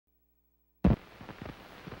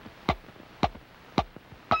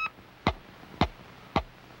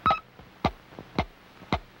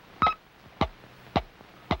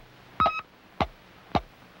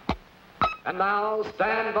And now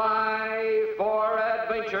stand by for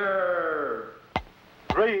adventure.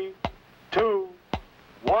 3, 2,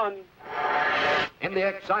 1. In the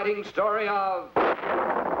exciting story of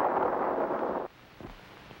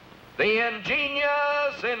the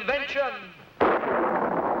Ingenious Invention.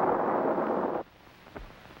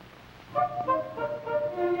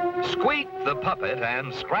 Squeak the puppet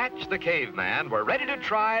and Scratch the caveman were ready to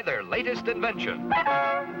try their latest invention.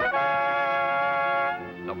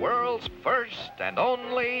 The world's first and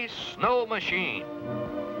only snow machine.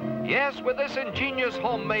 Yes, with this ingenious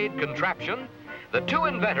homemade contraption, the two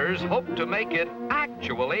inventors hope to make it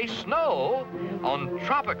actually snow on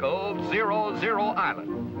tropical 00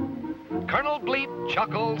 Island. Colonel Bleep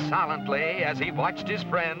chuckled silently as he watched his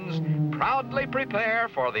friends proudly prepare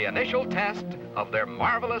for the initial test of their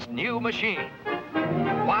marvelous new machine.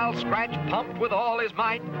 While Scratch pumped with all his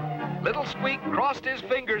might, little Squeak crossed his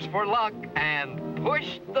fingers for luck and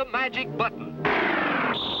pushed the magic button.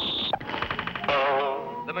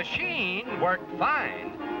 The machine worked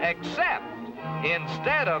fine, except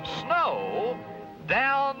instead of snow,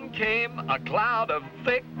 down came a cloud of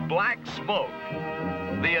thick black smoke.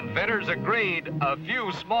 The inventors agreed a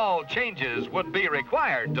few small changes would be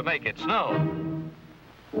required to make it snow.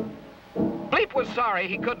 Bleep was sorry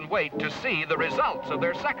he couldn't wait to see the results of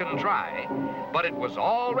their second try, but it was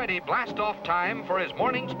already blast-off time for his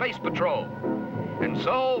morning space patrol. And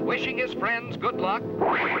so, wishing his friends good luck,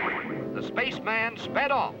 the spaceman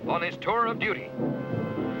sped off on his tour of duty.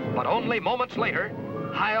 But only moments later,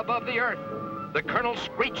 high above the Earth, the colonel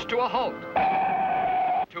screeched to a halt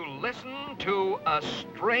to listen to a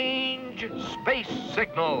strange space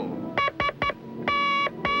signal.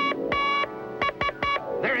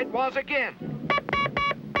 There it was again.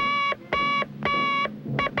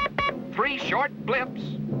 3 short blips,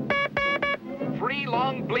 3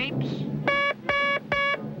 long bleeps,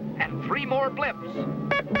 and 3 more blips.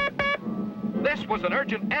 This was an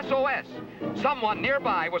urgent SOS. Someone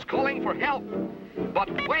nearby was calling for help. But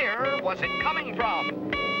where was it coming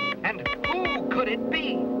from? And who could it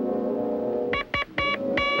be?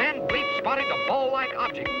 Then Bleep spotted a ball-like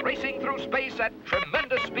object racing through space at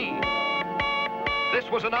tremendous speed. This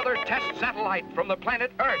was another test satellite from the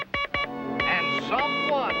planet Earth. And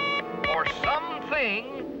someone or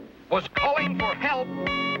something was calling for help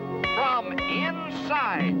from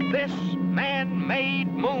inside this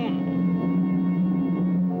man-made moon.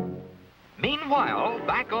 Meanwhile,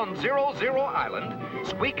 back on 00 Island,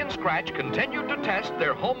 Squeak and Scratch continued to test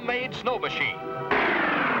their homemade snow machine.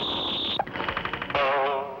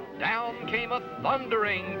 Down came a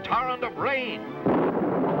thundering torrent of rain.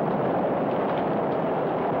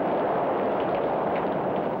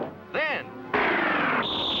 Then,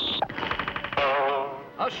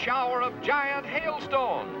 a shower of giant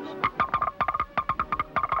hailstones.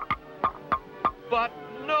 But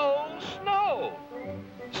no snow.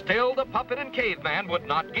 Still, the puppet and caveman would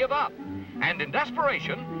not give up. And in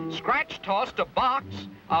desperation, Scratch tossed a box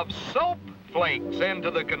of soap flakes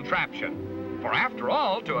into the contraption. For after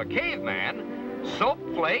all, to a caveman, soap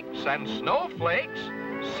flakes and snowflakes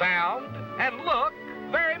sound and look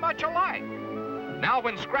very much alike. Now,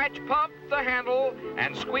 when Scratch pumped the handle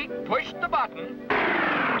and Squeak pushed the button,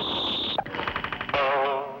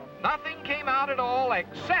 nothing came out at all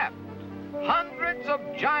except hundreds of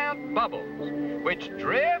giant bubbles, which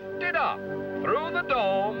drifted up through the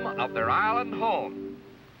dome of their island home.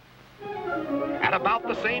 At about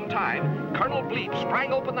the same time, Colonel Bleep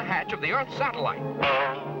sprang open the hatch of the Earth satellite.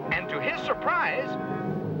 And to his surprise,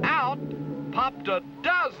 out popped a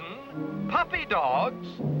dozen puppy dogs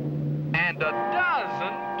and a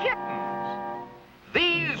dozen kittens.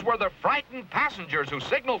 These were the frightened passengers who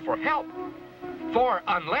signaled for help. For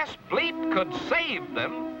unless Bleep could save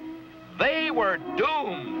them, they were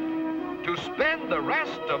doomed to spend the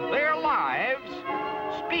rest of their lives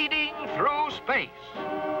speeding through space.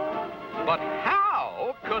 But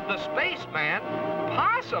how could the spaceman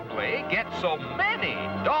possibly get so many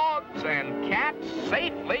dogs and cats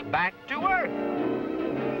safely back to Earth?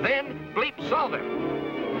 Then Bleep saw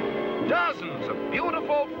them. Dozens of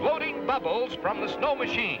beautiful floating bubbles from the snow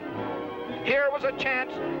machine. Here was a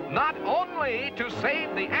chance not only to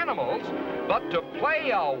save the animals, but to play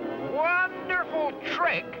a wonderful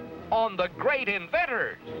trick on the great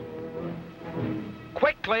inventors.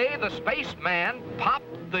 Quickly, the spaceman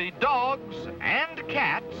popped the dogs and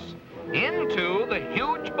cats into the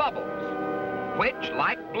huge bubbles, which,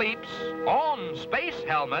 like Bleep's own space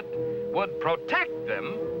helmet, would protect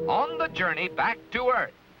them on the journey back to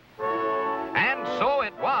Earth. And so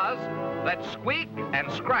it was that Squeak and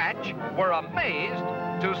Scratch were amazed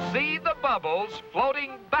to see the bubbles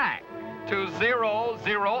floating back to 00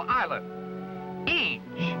 Island.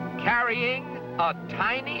 carrying a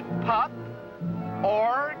tiny pup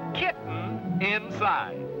or kitten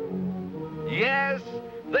inside. Yes,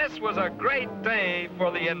 this was a great day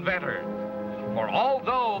for the inventor. For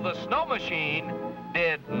although the snow machine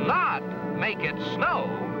did not make it snow,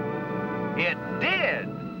 it did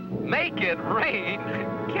make it rain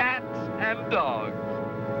cats and dogs.